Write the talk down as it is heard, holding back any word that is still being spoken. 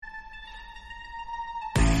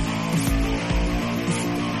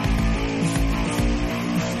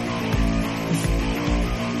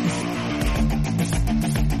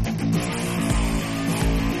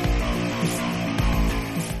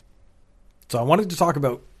So I wanted to talk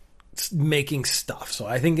about making stuff. So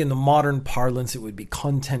I think in the modern parlance, it would be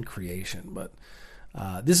content creation. But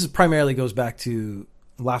this is primarily goes back to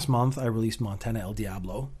last month. I released Montana El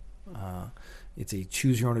Diablo. It's a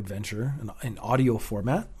choose your own adventure in audio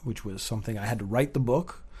format, which was something I had to write the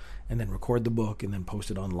book and then record the book and then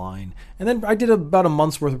post it online. And then I did about a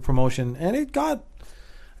month's worth of promotion, and it got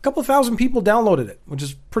a couple thousand people downloaded it, which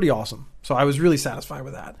is pretty awesome. So I was really satisfied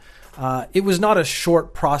with that. It was not a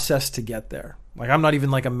short process to get there. Like, I'm not even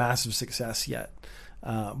like a massive success yet.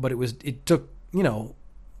 But it took,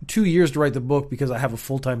 2 years to write the book because I have a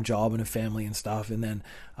full-time job and a family and stuff. And then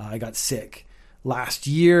I got sick last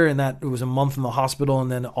year, and it was a month in the hospital, and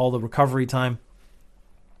then all the recovery time.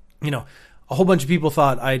 A whole bunch of people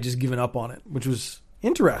thought I had just given up on it, which was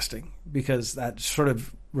interesting because that sort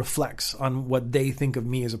of reflects on what they think of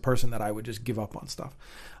me as a person, that I would just give up on stuff.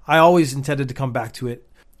 I always intended to come back to it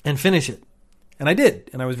and finish it. And I did.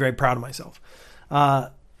 And I was very proud of myself.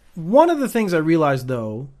 One of the things I realized,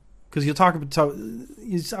 though, because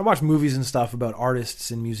I watch movies and stuff about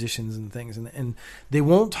artists and musicians and things, and they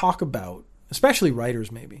won't talk about, especially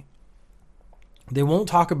writers maybe, they won't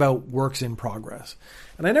talk about works in progress.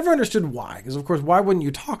 And I never understood why. Because, of course, why wouldn't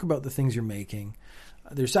you talk about the things you're making?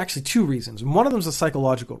 There's actually two reasons. And one of them is a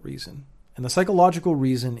psychological reason. And the psychological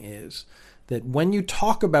reason is that when you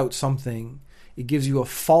talk about something, it gives you a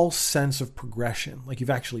false sense of progression, like you've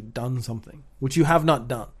actually done something, which you have not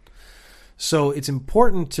done. So it's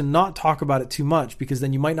important to not talk about it too much, because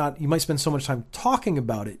then you might spend so much time talking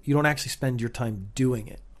about it, you don't actually spend your time doing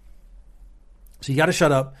it. So you got to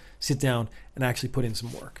shut up, sit down, and actually put in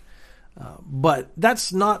some work. But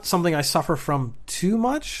that's not something I suffer from too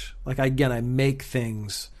much. Like, again, I make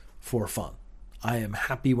things for fun. I am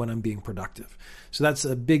happy when I'm being productive. So that's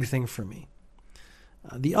a big thing for me.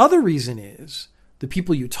 The other reason is the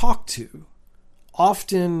people you talk to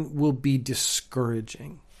often will be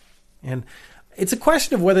discouraging. And it's a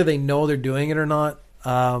question of whether they know they're doing it or not.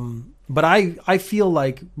 But I feel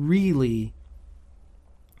like, really,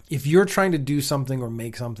 if you're trying to do something or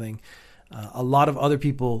make something, a lot of other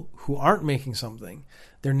people who aren't making something,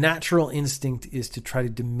 their natural instinct is to try to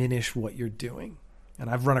diminish what you're doing. And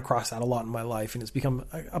I've run across that a lot in my life, and it's become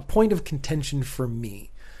a point of contention for me,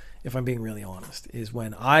 if I'm being really honest, is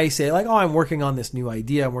when I say, like, oh, I'm working on this new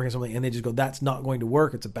idea, I'm working on something, and they just go, that's not going to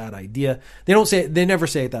work, it's a bad idea. They never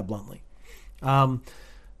say it that bluntly. The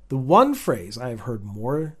one phrase I have heard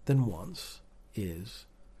more than once is,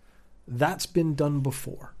 that's been done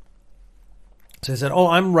before. So I said, oh,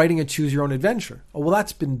 I'm writing a choose your own adventure. Oh, well,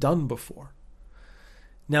 that's been done before.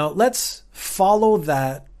 Now let's follow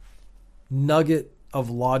that nugget of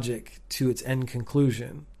logic to its end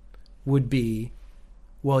conclusion, would be,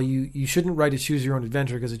 well, you shouldn't write a choose your own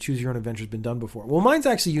adventure because a choose your own adventure has been done before. Well, mine's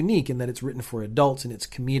actually unique in that it's written for adults and it's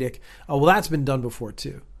comedic. Oh, well, that's been done before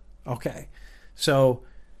too. Okay. So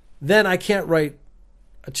then I can't write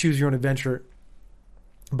a choose your own adventure.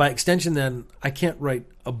 By extension, then I can't write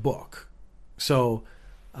a book. So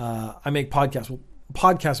I make podcasts. Well,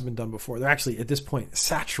 podcasts have been done before. They're actually, at this point,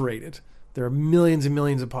 saturated. There are millions and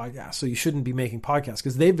millions of podcasts. So you shouldn't be making podcasts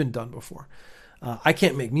because they've been done before. I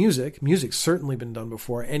can't make music. Music's certainly been done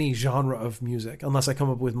before, any genre of music, unless I come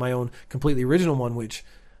up with my own completely original one, which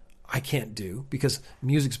I can't do because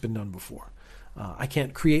music's been done before. I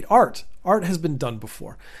can't create art. Art has been done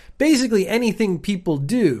before. Basically, anything people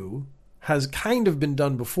do has kind of been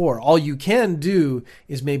done before. All you can do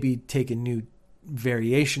is maybe take a new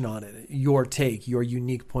variation on it, your take, your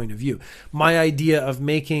unique point of view. My idea of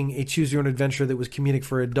making a choose your own adventure that was comedic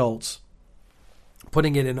for adults,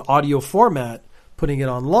 putting it in audio format, putting it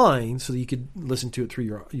online so that you could listen to it through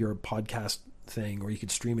your podcast thing, or you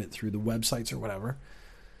could stream it through the websites or whatever.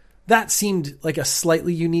 That seemed like a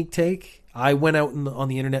slightly unique take. I went out on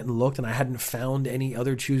the internet and looked, and I hadn't found any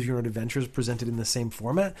other choose your own adventures presented in the same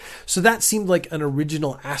format. So that seemed like an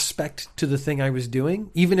original aspect to the thing I was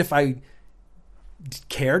doing, even if I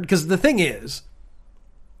cared. Because the thing is,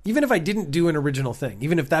 even if I didn't do an original thing,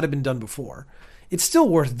 even if that had been done before, it's still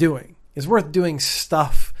worth doing. It's worth doing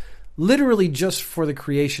stuff literally just for the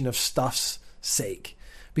creation of stuff's sake,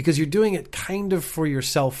 because you're doing it kind of for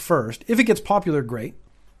yourself first. If it gets popular, great.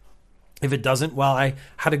 If it doesn't, well, I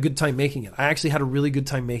had a good time making it. I actually had a really good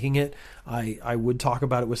time making it. I would talk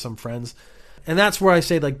about it with some friends. And that's where I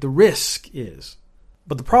say, like, the risk is.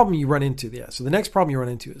 But the problem you run into, so the next problem you run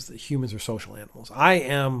into is that humans are social animals. I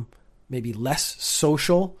am maybe less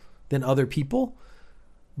social than other people,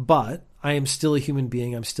 but I am still a human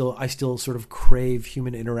being. I still sort of crave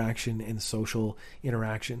human interaction and social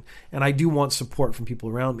interaction. And I do want support from people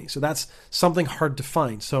around me. So that's something hard to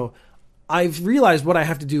find. So I've realized what I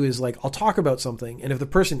have to do is like, I'll talk about something, and if the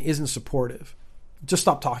person isn't supportive, just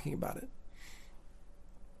stop talking about it.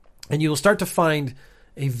 And you'll start to find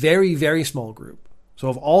a very, very small group. So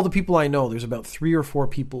of all the people I know, there's about 3 or 4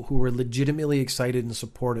 people who were legitimately excited and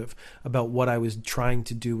supportive about what I was trying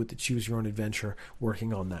to do with the Choose Your Own Adventure,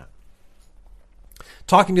 working on that.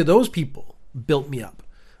 Talking to those people built me up.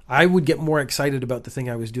 I would get more excited about the thing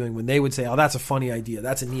I was doing when they would say, oh, that's a funny idea.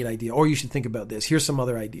 That's a neat idea. Or you should think about this. Here's some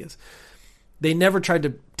other ideas. They never tried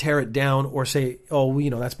to tear it down or say, oh,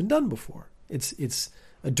 well, that's been done before. It's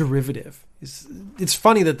a derivative. It's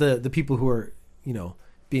funny that the people who are,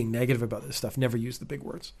 being negative about this stuff never use the big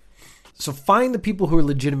words. So find the people who are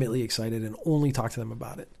legitimately excited and only talk to them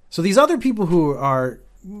about it. So these other people who are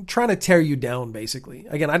trying to tear you down, basically,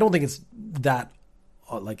 again, I don't think it's that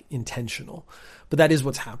intentional, but that is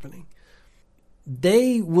what's happening.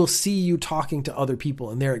 They will see you talking to other people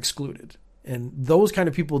and they're excluded. And those kind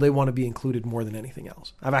of people, they want to be included more than anything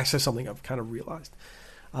else. I've actually something I've kind of realized.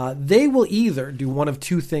 They will either do one of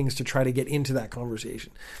 2 things to try to get into that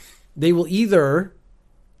conversation. They will either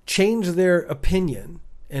change their opinion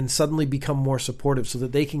and suddenly become more supportive so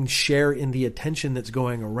that they can share in the attention that's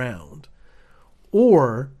going around,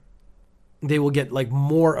 or they will get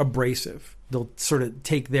more abrasive. They'll sort of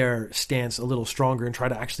take their stance a little stronger and try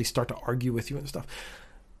to actually start to argue with you and stuff.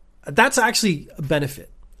 That's actually a benefit.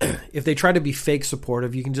 If they try to be fake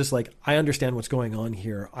supportive, you can just I understand what's going on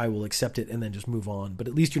here. I will accept it and then just move on. But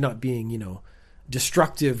at least you're not being,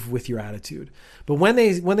 destructive with your attitude. But when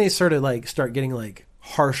they sort of start getting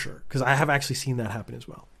harsher, because I have actually seen that happen as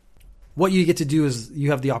well. What you get to do is you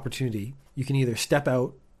have the opportunity. You can either step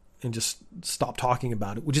out and just stop talking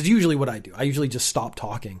about it, which is usually what I do. I usually just stop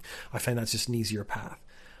talking. I find that's just an easier path.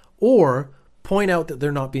 Or point out that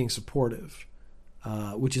they're not being supportive,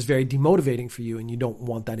 which is very demotivating for you, and you don't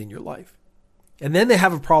want that in your life. And then they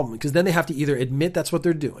have a problem, because then they have to either admit that's what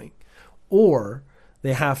they're doing, or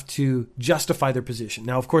they have to justify their position.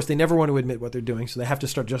 Now, of course, they never want to admit what they're doing, so they have to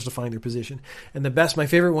start justifying their position. And my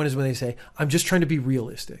favorite one is when they say, I'm just trying to be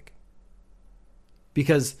realistic.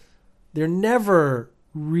 Because they're never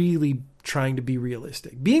really trying to be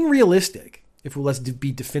realistic. Being realistic, let's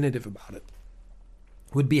be definitive about it,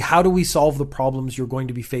 would be, how do we solve the problems you're going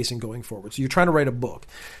to be facing going forward? So you're trying to write a book.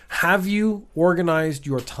 Have you organized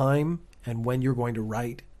your time and when you're going to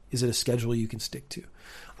write? Is it a schedule you can stick to?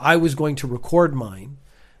 I was going to record mine.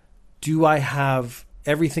 Do I have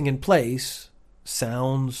everything in place,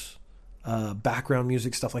 sounds, background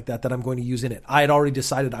music, stuff like that I'm going to use in it? I had already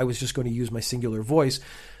decided I was just going to use my singular voice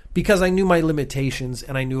because I knew my limitations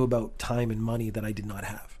and I knew about time and money that I did not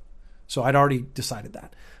have. So I'd already decided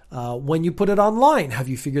that. When you put it online, have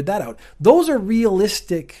you figured that out? Those are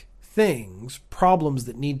realistic things, problems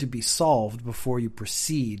that need to be solved before you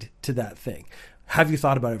proceed to that thing. Have you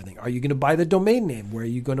thought about everything? Are you going to buy the domain name? Where are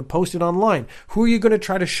you going to post it online? Who are you going to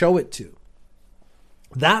try to show it to?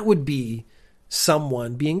 That would be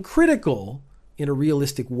someone being critical in a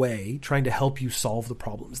realistic way, trying to help you solve the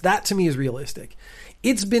problems. That to me is realistic.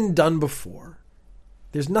 It's been done before.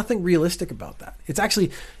 There's nothing realistic about that. It's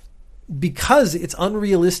actually because it's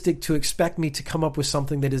unrealistic to expect me to come up with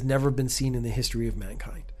something that has never been seen in the history of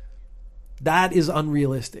mankind. That is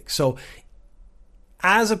unrealistic. So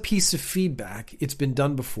as a piece of feedback, it's been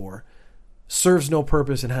done before, serves no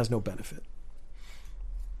purpose and has no benefit.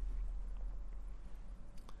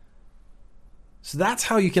 So that's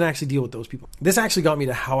how you can actually deal with those people. This actually got me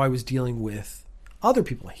to how I was dealing with other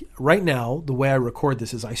people. Right now, the way I record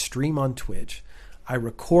this is I stream on Twitch. I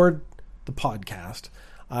record the podcast.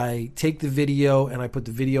 I take the video and I put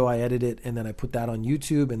the video, I edit it, and then I put that on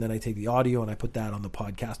YouTube, and then I take the audio and I put that on the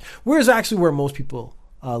podcast. Whereas actually where most people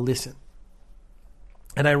listen.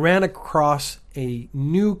 And I ran across a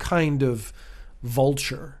new kind of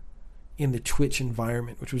vulture in the Twitch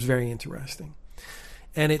environment, which was very interesting.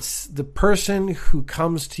 And it's the person who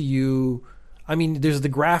comes to you. I mean, there's the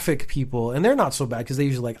graphic people, and they're not so bad because they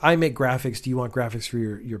usually I make graphics. Do you want graphics for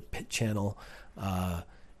your pit channel? I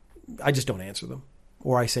just don't answer them,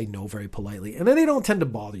 or I say no very politely. And then they don't tend to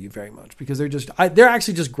bother you very much because they're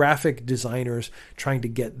actually just graphic designers trying to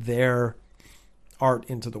get their art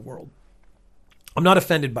into the world. I'm not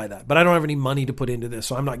offended by that, but I don't have any money to put into this,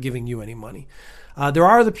 so I'm not giving you any money. There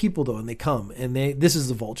are the people, though, and they come, and this is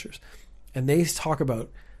the vultures. And they talk about,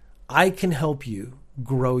 I can help you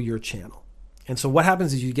grow your channel. And so what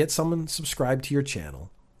happens is you get someone subscribed to your channel,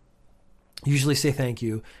 usually say thank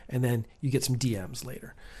you, and then you get some DMs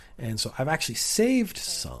later. And so I've actually saved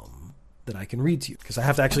some that I can read to you because I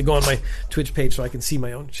have to actually go on my Twitch page so I can see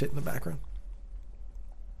my own shit in the background.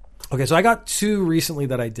 Okay, so I got 2 recently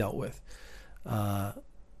that I dealt with. The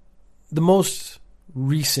most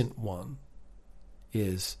recent one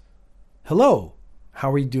is, hello,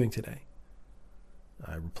 how are you doing today?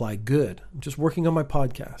 I reply, good. I'm just working on my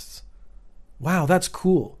podcasts. Wow, that's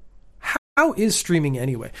cool. How is streaming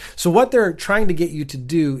anyway? So what they're trying to get you to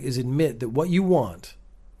do is admit that what you want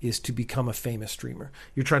is to become a famous streamer.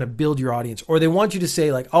 You're trying to build your audience. Or they want you to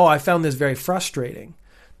say like, oh, I found this very frustrating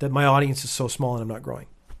that my audience is so small and I'm not growing.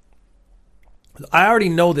 I already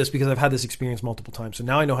know this because I've had this experience multiple times. So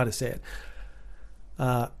now I know how to say it.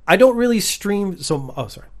 I don't really stream.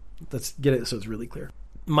 Let's get it so it's really clear.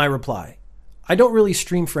 My reply, I don't really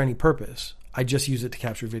stream for any purpose. I just use it to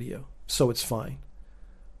capture video. So it's fine.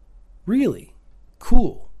 Really?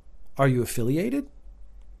 Cool. Are you affiliated?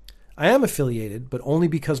 I am affiliated, but only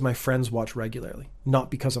because my friends watch regularly, not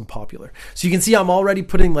because I'm popular. So you can see I'm already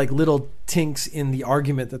putting like little tinks in the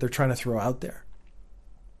argument that they're trying to throw out there.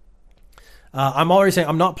 I'm already saying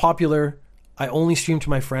I'm not popular. I only stream to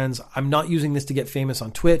my friends. I'm not using this to get famous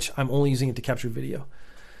on Twitch. I'm only using it to capture video.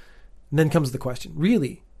 And then comes the question,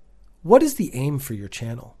 really, what is the aim for your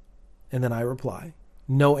channel? And then I reply,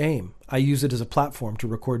 no aim. I use it as a platform to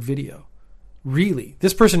record video. Really?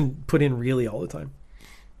 This person put in really all the time.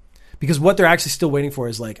 Because what they're actually still waiting for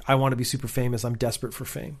is like, I want to be super famous. I'm desperate for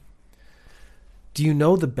fame. Do you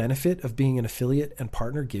know the benefit of being an affiliate and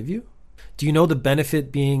partner give you? Do you know the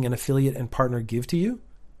benefit being an affiliate and partner give to you?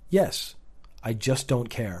 Yes. I just don't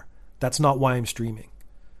care. That's not why I'm streaming.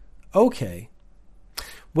 Okay.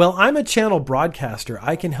 Well, I'm a channel broadcaster.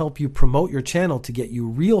 I can help you promote your channel to get you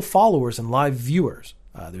real followers and live viewers.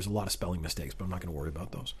 There's a lot of spelling mistakes, but I'm not going to worry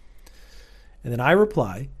about those. And then I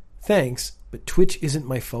reply, thanks, but Twitch isn't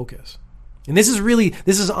my focus. And this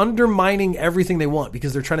is undermining everything they want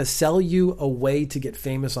because they're trying to sell you a way to get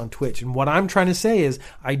famous on Twitch. And what I'm trying to say is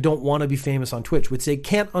I don't want to be famous on Twitch, which they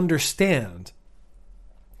can't understand.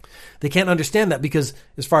 They can't understand that because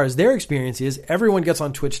as far as their experience is, everyone gets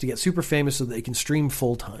on Twitch to get super famous so that they can stream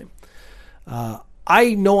full time.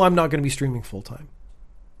 I know I'm not going to be streaming full time.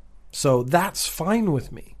 So that's fine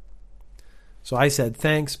with me. So I said,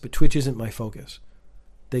 thanks, but Twitch isn't my focus.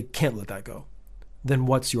 They can't let that go. Then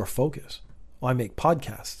what's your focus? Well, I make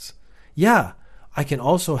podcasts. Yeah, I can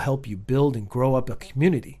also help you build and grow up a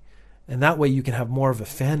community. And that way you can have more of a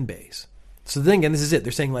fan base. So then again, this is it.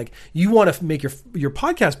 They're saying like, you want to make your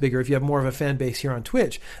podcast bigger if you have more of a fan base here on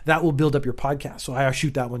Twitch. That will build up your podcast. So I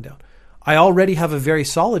shoot that one down. I already have a very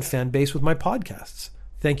solid fan base with my podcasts.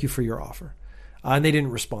 Thank you for your offer. And they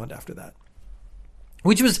didn't respond after that.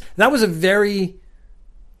 That was a very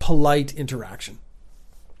polite interaction.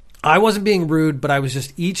 I wasn't being rude, but I was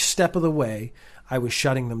just each step of the way, I was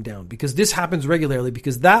shutting them down because this happens regularly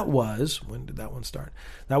because when did that one start?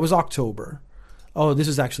 That was October. Oh, this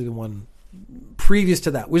is actually the one previous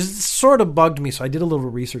to that, which sort of bugged me. So I did a little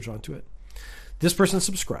research onto it. This person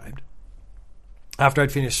subscribed. After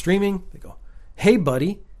I'd finished streaming, they go, hey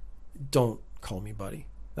buddy, don't call me buddy.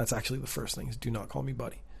 That's actually the first thing is do not call me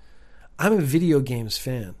buddy. I'm a video games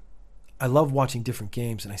fan. I love watching different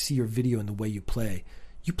games and I see your video and the way you play.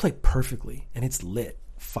 You play perfectly and it's lit.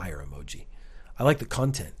 Fire emoji. I like the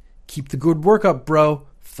content. Keep the good work up, bro.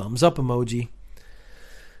 Thumbs up emoji.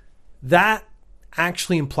 That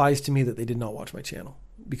actually implies to me that they did not watch my channel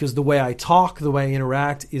because the way I talk, the way I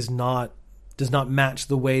interact does not match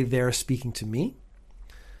the way they're speaking to me.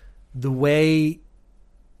 The way,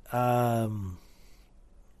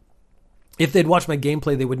 if they'd watched my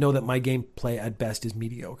gameplay, they would know that my gameplay at best is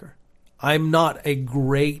mediocre. I'm not a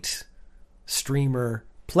great streamer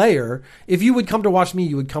player. If you would come to watch me,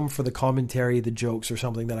 you would come for the commentary, the jokes or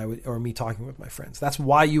something or me talking with my friends. That's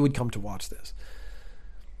why you would come to watch this.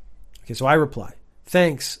 Okay, so I reply,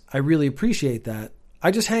 thanks. I really appreciate that.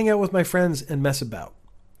 I just hang out with my friends and mess about.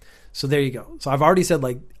 So there you go. So I've already said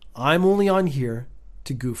like, I'm only on here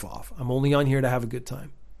to goof off. I'm only on here to have a good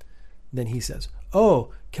time. Then he says,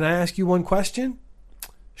 oh, can I ask you one question?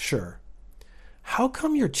 Sure. How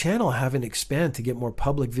come your channel haven't expanded to get more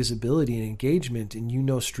public visibility and engagement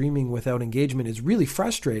and streaming without engagement is really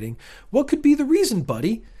frustrating? What could be the reason,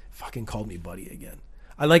 buddy? Fucking called me buddy again.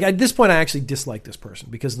 At this point, I actually dislike this person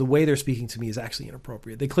because the way they're speaking to me is actually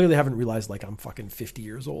inappropriate. They clearly haven't realized like I'm fucking 50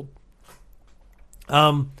 years old.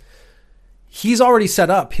 He's already set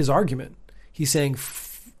up his argument. He's saying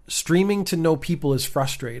streaming to no people is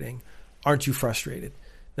frustrating. Aren't you frustrated?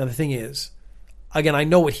 Now, the thing is, again, I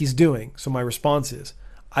know what he's doing. So my response is,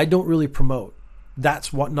 I don't really promote.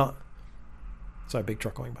 That's what not. Sorry, big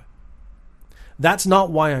truck going by. That's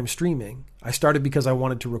not why I'm streaming. I started because I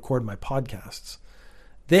wanted to record my podcasts.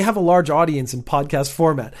 They have a large audience in podcast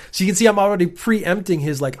format. So you can see I'm already preempting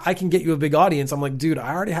his like, I can get you a big audience. I'm like, dude,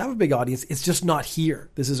 I already have a big audience. It's just not here.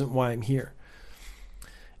 This isn't why I'm here.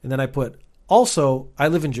 And then I put, Also, I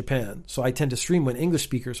live in Japan, so I tend to stream when English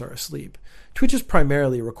speakers are asleep. Twitch is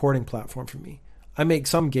primarily a recording platform for me. I make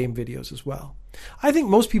some game videos as well. I think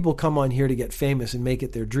most people come on here to get famous and make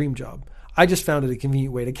it their dream job. I just found it a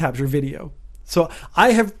convenient way to capture video. So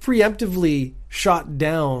I have preemptively shot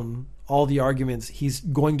down all the arguments he's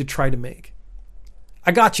going to try to make.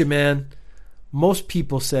 I got you, man. Most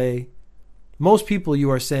people you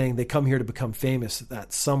are saying they come here to become famous.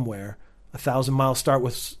 That's somewhere. 1,000 miles start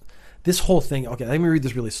with this whole thing. Okay, let me read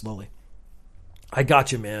this really slowly. I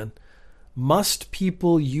got you, man. Most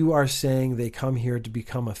people you are saying they come here to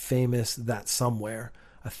become a famous that somewhere.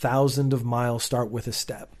 1,000 of miles start with a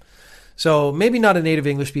step. So maybe not a native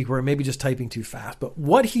English speaker, or maybe just typing too fast. But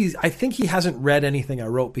I think he hasn't read anything I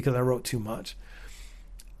wrote because I wrote too much.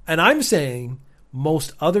 And I'm saying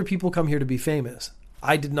most other people come here to be famous.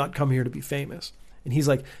 I did not come here to be famous. And he's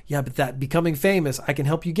like, yeah, but that becoming famous, I can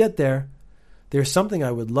help you get there. There's something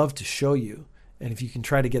I would love to show you. And if you can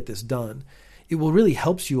try to get this done, it will really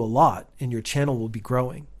help you a lot and your channel will be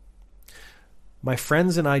growing. My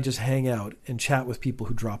friends and I just hang out and chat with people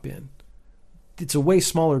who drop in. It's a way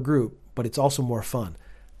smaller group, but it's also more fun.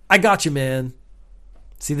 I got you, man.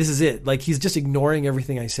 See, this is it. Like, he's just ignoring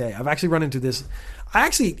everything I say. I've actually run into this. I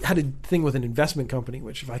actually had a thing with an investment company,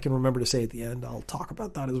 which if I can remember to say at the end, I'll talk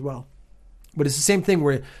about that as well. But it's the same thing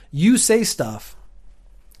where you say stuff,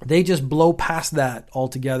 they just blow past that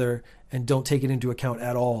altogether and don't take it into account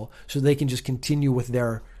at all, so they can just continue with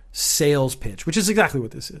their sales pitch, which is exactly what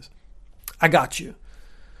this is. I got you.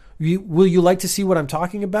 Will you like to see what I'm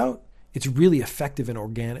talking about? It's really effective and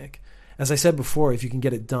organic. As I said before, if you can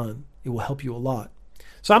get it done, it will help you a lot.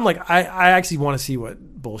 So I'm like, I actually want to see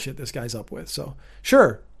what bullshit this guy's up with. So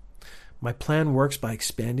sure. My plan works by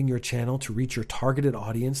expanding your channel to reach your targeted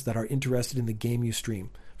audience that are interested in the game you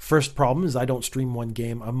stream. First problem is I don't stream one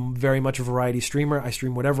game. I'm very much a variety streamer. I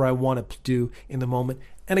stream whatever I want to do in the moment.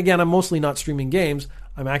 And again, I'm mostly not streaming games.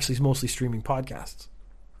 I'm actually mostly streaming podcasts.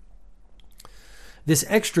 This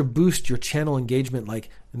extra boost your channel engagement like,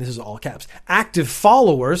 and this is all caps, active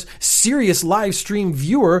followers, serious live stream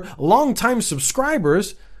viewer, long-time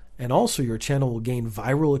subscribers, and also your channel will gain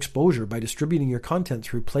viral exposure by distributing your content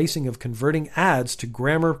through placing of converting ads to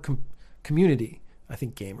grammar community, I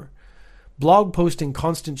think gamer. Blog posting,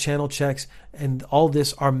 constant channel checks, and all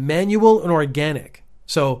this are manual and organic.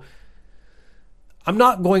 So I'm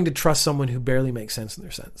not going to trust someone who barely makes sense in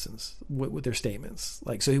their sentences with their statements.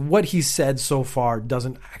 Like, so what he said so far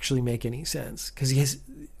doesn't actually make any sense because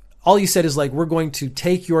all he said is like, we're going to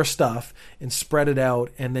take your stuff and spread it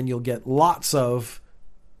out, and then you'll get lots of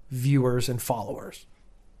viewers and followers.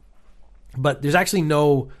 But there's actually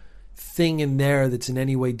no thing in there that's in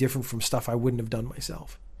any way different from stuff I wouldn't have done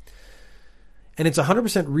myself. And it's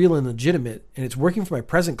 100% real and legitimate, and it's working for my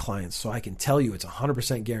present clients, so I can tell you it's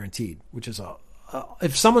 100% guaranteed, which is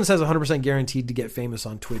if someone says 100% guaranteed to get famous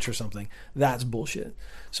on Twitch or something, that's bullshit.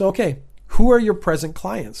 So, okay, who are your present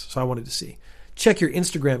clients? So I wanted to see. Check your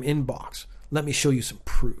Instagram inbox. Let me show you some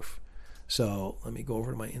proof. So let me go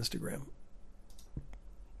over to my Instagram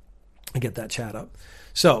and get that chat up.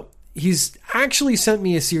 So he's actually sent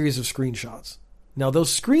me a series of screenshots. Now,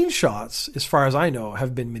 those screenshots, as far as I know,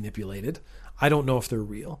 have been manipulated. I don't know if they're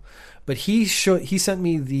real. But he sent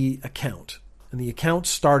me the account, and the account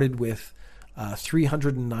started with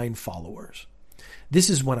 309 followers. This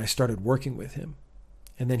is when I started working with him.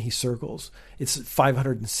 And then he circles. It's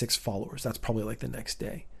 506 followers. That's probably like the next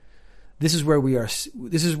day. This is where we are.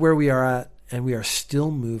 This is where we are at, and we are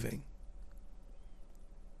still moving.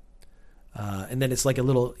 And then it's like a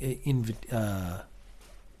little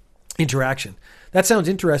interaction. That sounds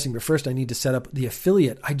interesting, but first I need to set up the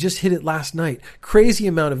affiliate. I just hit it last night. Crazy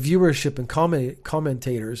amount of viewership and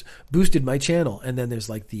commentators boosted my channel. And then there's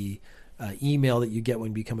like the email that you get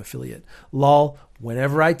when you become affiliate. Lol,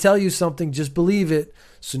 whenever I tell you something, just believe it.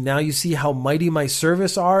 So now you see how mighty my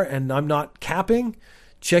service are, and I'm not capping.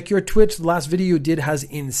 Check your Twitch. The last video you did has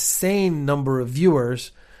insane number of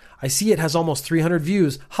viewers. I see it has almost 300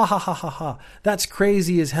 views. Ha ha ha ha ha. That's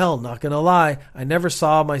crazy as hell, not gonna lie. I never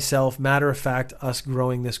saw myself, matter of fact, us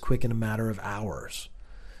growing this quick in a matter of hours.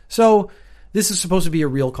 So this is supposed to be a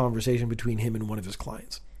real conversation between him and one of his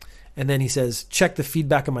clients. And then he says, check the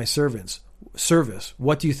feedback of my service.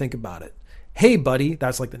 What do you think about it? Hey, buddy.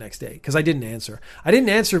 That's like the next day because I didn't answer. I didn't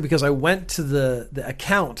answer because I went to the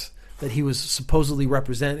account that he was supposedly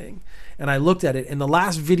representing, and I looked at it, and the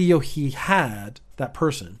last video he had, that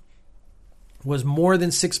person, was more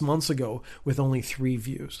than 6 months ago with only 3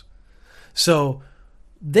 views. So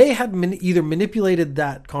they had either manipulated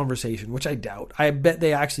that conversation, which I doubt. I bet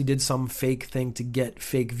they actually did some fake thing to get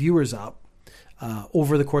fake viewers up.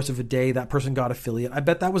 over the course of a day, that person got affiliate. I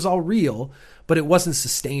bet that was all real, but it wasn't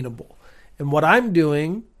sustainable. And what I'm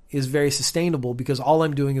doing is very sustainable because all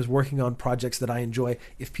I'm doing is working on projects that I enjoy.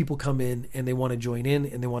 If people come in and they want to join in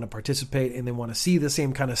and they want to participate and they want to see the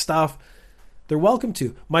same kind of stuff, they're welcome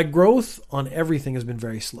to. My growth on everything has been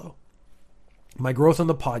very slow. My growth on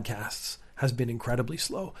the podcasts has been incredibly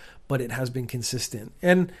slow, but it has been consistent.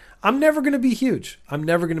 And I'm never going to be huge. I'm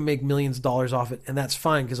never going to make millions of dollars off it. And that's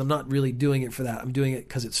fine because I'm not really doing it for that. I'm doing it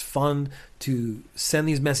because it's fun to send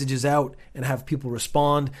these messages out and have people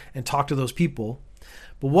respond and talk to those people.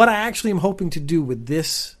 But what I actually am hoping to do with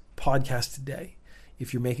this podcast today,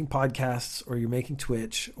 if you're making podcasts or you're making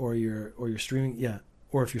Twitch or you're streaming,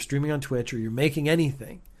 or if you're streaming on Twitch or you're making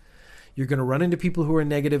anything, you're going to run into people who are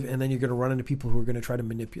negative, and then you're going to run into people who are going to try to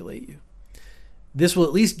manipulate you. This will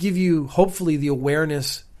at least give you, hopefully, the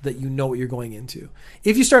awareness that you know what you're going into.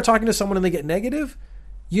 If you start talking to someone and they get negative,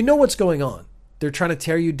 you know what's going on. They're trying to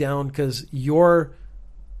tear you down because your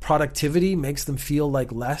productivity makes them feel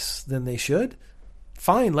like less than they should.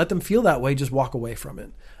 Fine, let them feel that way. Just walk away from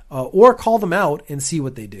it. Or call them out and see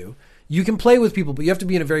what they do. You can play with people, but you have to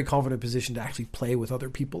be in a very confident position to actually play with other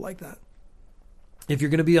people like that. If you're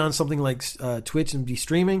going to be on something like Twitch and be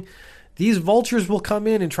streaming, these vultures will come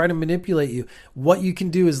in and try to manipulate you. What you can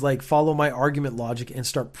do is like follow my argument logic and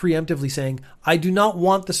start preemptively saying, I do not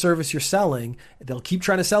want the service you're selling. They'll keep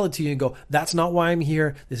trying to sell it to you and go, that's not why I'm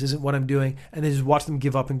here. This isn't what I'm doing. And then just watch them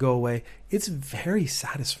give up and go away. It's very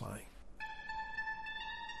satisfying.